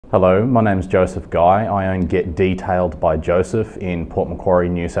Hello, my name is Jospeh Geihe. I own Get Detailed by Joseph in Port Macquarie,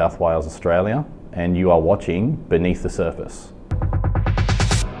 New South Wales, Australia, and you are watching Beneath the Surface.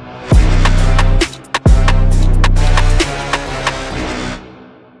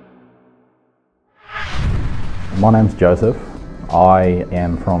 My name's Joseph. I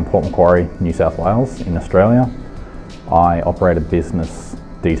am from Port Macquarie, New South Wales in Australia. I operate a business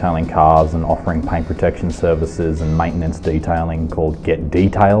detailing cars and offering paint protection services and maintenance detailing called Get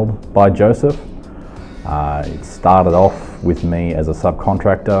Detailed by Joseph. It started off with me as a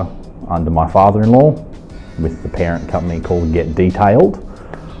subcontractor under my father-in-law with the parent company called Get Detailed.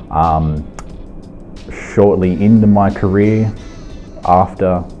 Shortly into my career,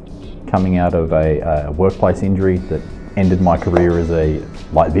 after coming out of a workplace injury that ended my career as a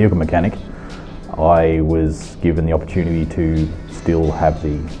light vehicle mechanic, I was given the opportunity to still have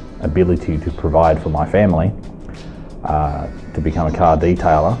the ability to provide for my family, to become a car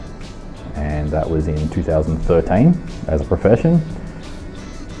detailer, and that was in 2013 as a profession.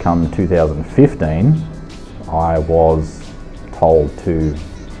 Come 2015, I was told to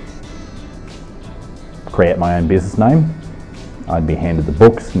create my own business name. I'd be handed the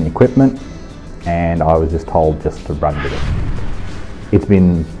books and the equipment, and I was just told just to run with it. It's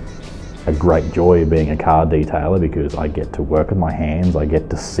been a great joy being a car detailer because I get to work with my hands, I get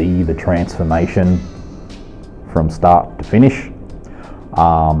to see the transformation from start to finish,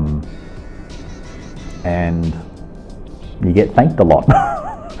 and you get thanked a lot,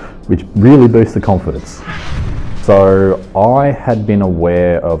 which really boosts the confidence. So I had been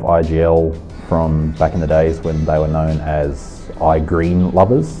aware of IGL from back in the days when they were known as green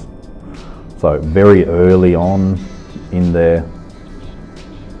lovers. So very early on in their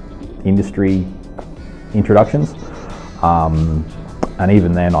industry introductions, and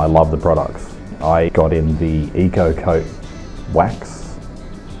even then I loved the products. I got in the Eco Coat wax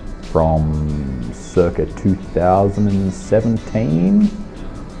from circa 2017.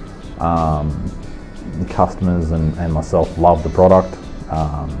 The customers and myself loved the product.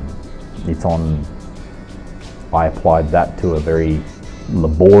 I applied that to a very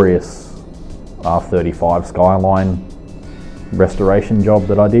laborious R35 Skyline restoration job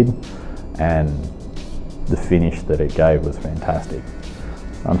that I did, and the finish that it gave was fantastic.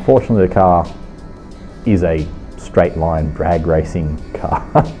 Unfortunately, the car is a straight line drag racing car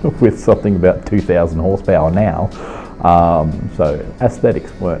with something about 2,000 horsepower now, so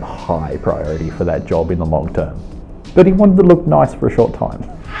aesthetics weren't high priority for that job in the long term, but he wanted to look nice for a short time.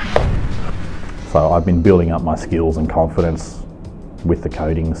 So I've been building up my skills and confidence with the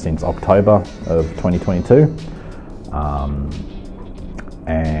coating since October of 2022.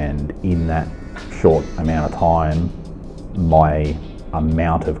 And in that short amount of time, my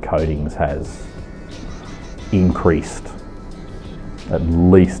amount of coatings has increased at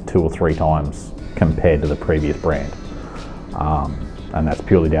least 2 or 3 times compared to the previous brand. And that's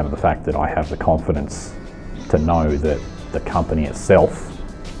purely down to the fact that I have the confidence to know that the company itself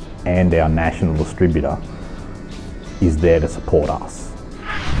and our national distributor is there to support us.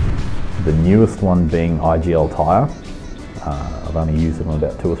 The newest one being IGL tyre. I've only used it on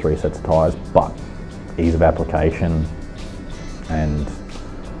about 2 or 3 sets of tyres, but ease of application and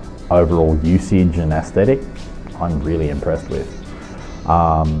overall usage and aesthetic, I'm really impressed with.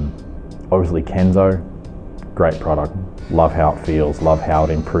 Obviously Kenzo, great product, love how it feels, love how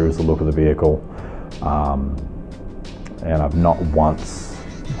it improves the look of the vehicle, and I've not once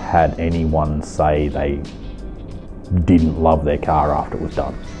had anyone say they didn't love their car after it was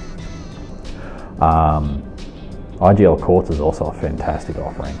done. IGL Quartz is also a fantastic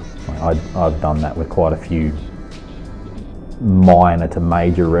offering. I've done that with quite a few minor to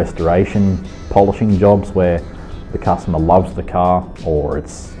major restoration polishing jobs where the customer loves the car or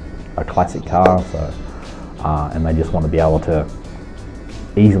it's a classic car, so and they just want to be able to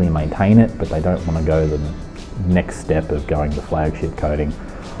easily maintain it, but they don't want to go the next step of going the flagship coating.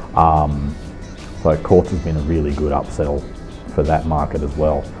 So Quartz has been a really good upsell for that market as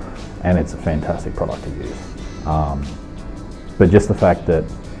well, and it's a fantastic product to use. But just the fact that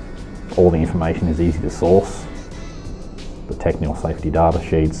all the information is easy to source, the technical safety data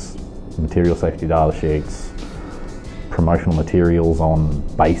sheets, material safety data sheets, promotional materials on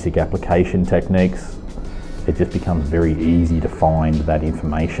basic application techniques, it just becomes very easy to find that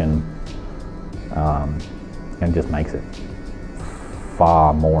information, and just makes it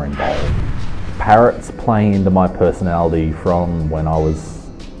far more involved. Parrots play into my personality from when I was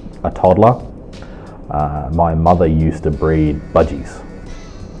a toddler. My mother used to breed budgies,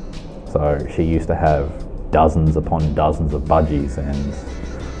 so she used to have dozens upon dozens of budgies, and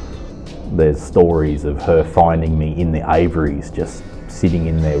there's stories of her finding me in the aviaries just sitting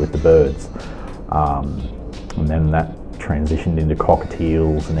in there with the birds. And then that transitioned into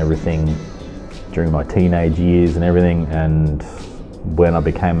cockatiels and everything during my teenage years and everything. And when I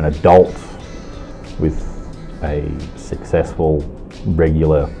became an adult with a successful,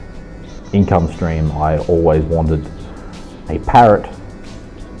 regular income stream, I always wanted a parrot,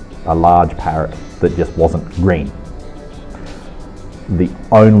 a large parrot that just wasn't green. The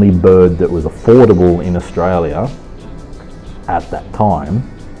only bird that was affordable in Australia at that time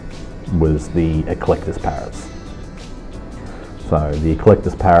was the eclectus parrots. So the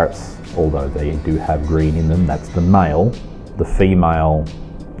eclectus parrots, although they do have green in them, that's the male. The female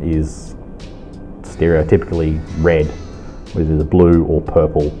is stereotypically red with either blue or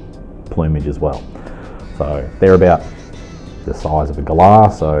purple plumage as well. So they're about the size of a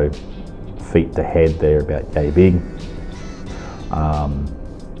galah, so feet to head they're about yay big.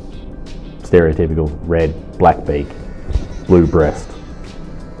 Stereotypical red, black beak, blue breast.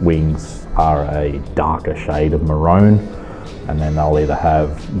 Wings are a darker shade of maroon, and then they'll either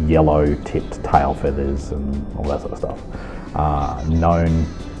have yellow tipped tail feathers and all that sort of stuff. Known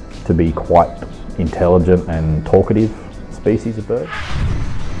to be quite intelligent and talkative species of bird.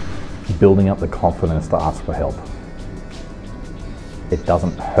 Building up the confidence to ask for help. It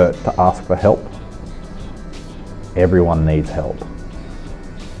doesn't hurt to ask for help. Everyone needs help.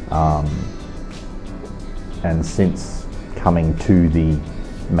 And since coming to the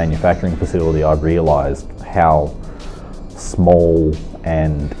manufacturing facility, I've realised how small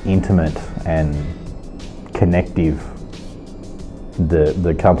and intimate and connective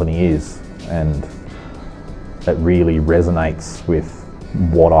the company is, and it really resonates with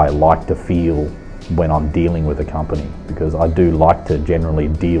what I like to feel when I'm dealing with a company, because I do like to generally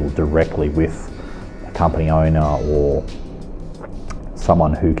deal directly with a company owner or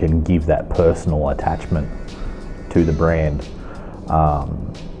someone who can give that personal attachment to the brand,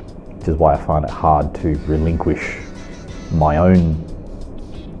 which is why I find it hard to relinquish my own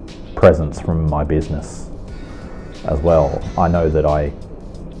presence from my business as well. I know that I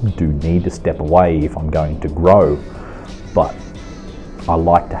do need to step away if I'm going to grow, but I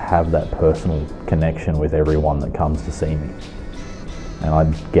like to have that personal connection with everyone that comes to see me. And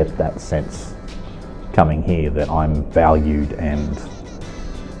I get that sense coming here that I'm valued and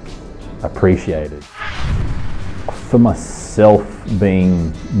appreciated. For myself,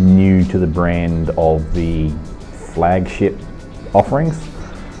 being new to the brand of the flagship offerings,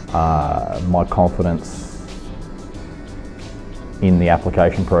 my confidence in the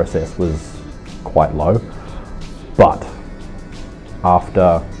application process was quite low, but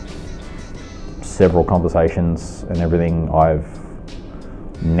after several conversations and everything, I've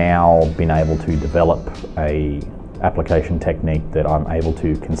now been able to develop a application technique that I'm able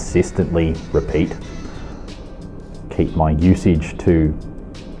to consistently repeat, keep my usage to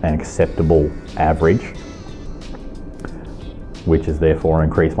an acceptable average, which has therefore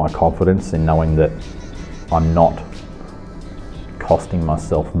increased my confidence in knowing that I'm not costing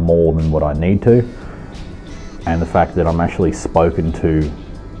myself more than what I need to, and the fact that I'm actually spoken to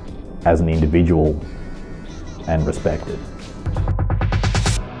as an individual and respected.